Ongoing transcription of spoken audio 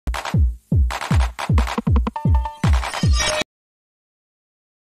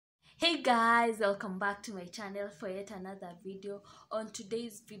Guys, welcome back to my channel for yet another video. On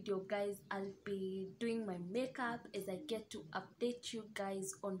today's video guys, I'll be doing my makeup as I get to update you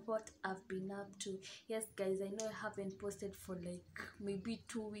guys on what I've been up to. Yes guys, I know I haven't posted for like maybe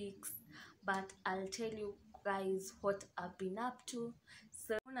 2 weeks, but I'll tell you guys what I've been up to.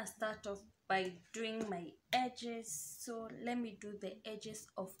 So I'm gonna start off by doing my edges. So let me do the edges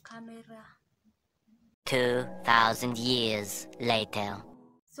of camera. 2,000 years later.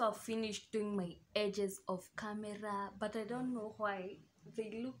 So I've finished doing my edges of camera, but I don't know why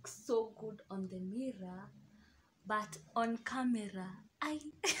they look so good on the mirror, but on camera I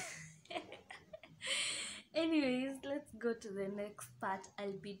anyways, let's go to the next part.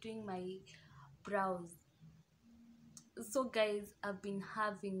 I'll be doing my brows. So guys, I've been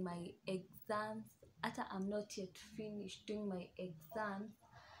having my exams. After I'm not yet finished doing my exams,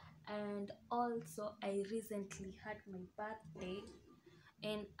 and also I recently had my birthday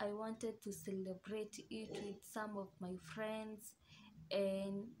and I wanted to celebrate it with some of my friends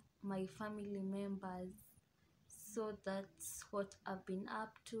and my family members. So that's what I've been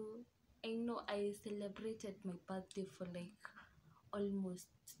up to. I know I celebrated my birthday for like almost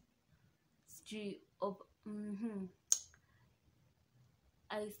three of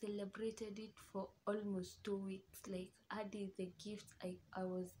I celebrated it for almost 2 weeks. Like I did the gifts I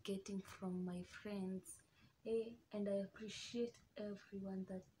was getting from my friends. And I appreciate everyone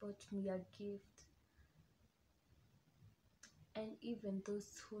that bought me a gift, and even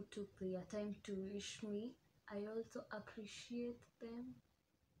those who took their time to wish me. I also appreciate them.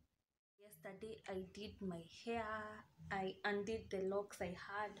 Yesterday I did my hair, I undid the locks I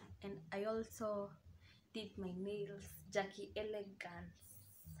had, and I also did my nails. Jackie Elegance,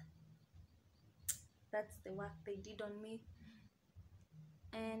 that's the work they did on me,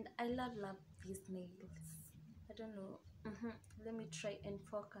 and I love these nails. I don't know. Let me try and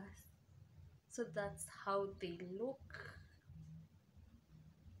focus. So that's how they look.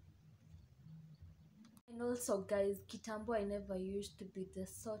 And also guys, kitambo I never used to be the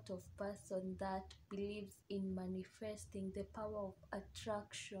sort of person that believes in manifesting, the power of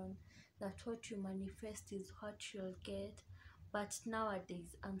attraction, that what you manifest is what you'll get. But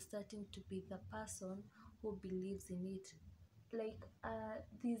nowadays I'm starting to be the person who believes in it. Like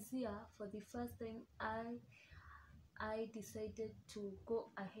this year, for the first time, I decided to go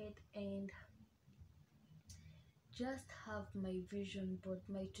ahead and just have my vision board,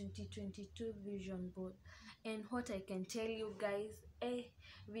 my 2022 vision board. And what I can tell you guys,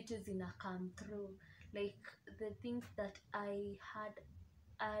 vitu zina come through. Like the things that I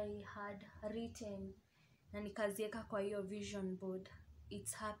had written na nikazieka kwa hiyo vision board,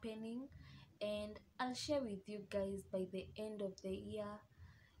 it's happening. And I'll share with you guys by the end of the year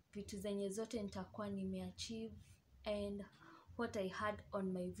vitu zenye zote nitakuwa nimeachieve and what I had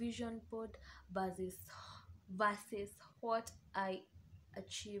on my vision board versus what I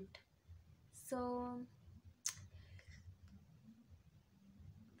achieved. So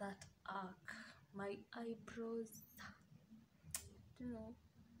that arc, my eyebrows, you know,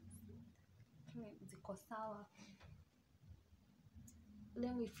 ziko sawa.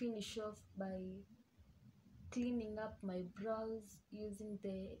 Let me finish off by cleaning up my brows using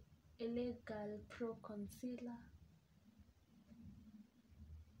the LA Girl Pro Concealer.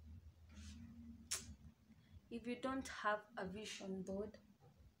 If you don't have a vision board,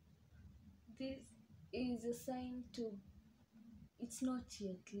 this is a sign to it's not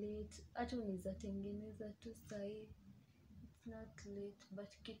yet late. Hata unaweza tengeneza tu sahi, it's not late. But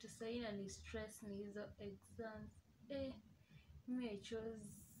kitu sahi na ni stress ni hizo exams. Me I chose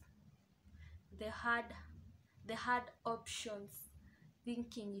the hard options,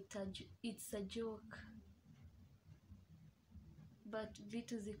 thinking it's a joke, but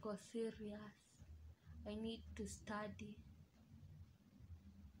vitu ziko serious. I need to study.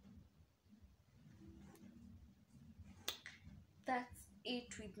 That's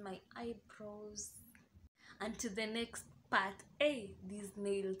it with my eyebrows. And to the next part. These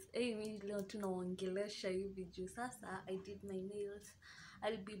nails. Mimi leo tunaongelesha hivi juu sasa I did my nails.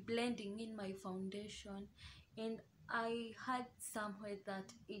 I'll be blending in my foundation, and I heard somewhere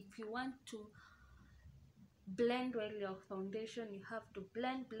that if you want to blend well your foundation, you have to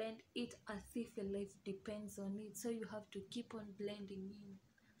blend it as if your life depends on it. So you have to keep on blending in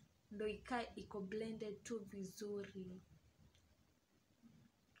ndo ikae iko blended tu vizuri.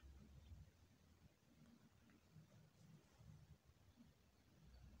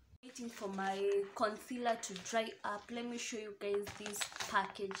 Waiting for my concealer to dry up. Let me show you guys this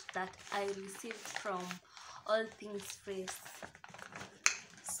package that I received from All Things Face.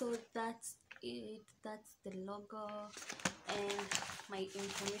 So that's it. That's the logo, and my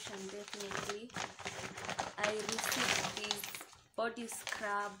information. Definitely I received this body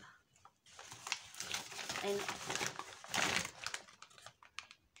scrub and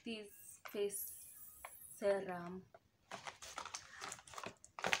this face serum.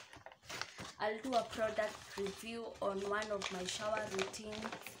 I'll do a product review on one of my shower routine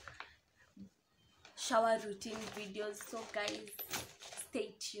videos, so guys,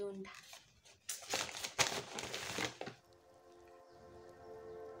 stay tuned.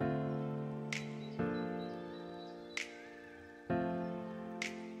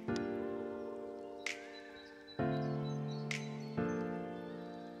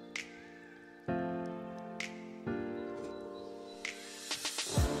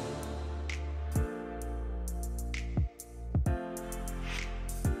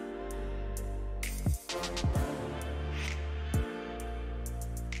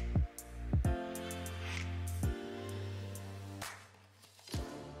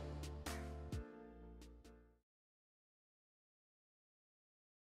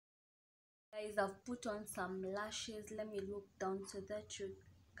 Guys, I've put on some lashes. Let me look down so that you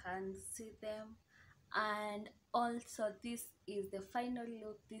can see them. And also, this is the final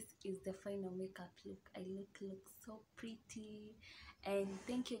look. This is the final makeup look. I look so pretty. And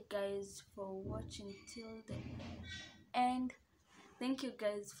thank you guys for watching till the end. Thank you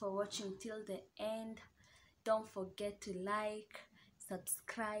guys for watching till the end. Don't forget to like,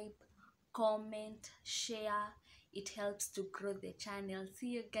 subscribe, comment, share. It helps to grow the channel. See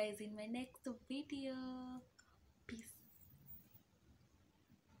you guys in my next video.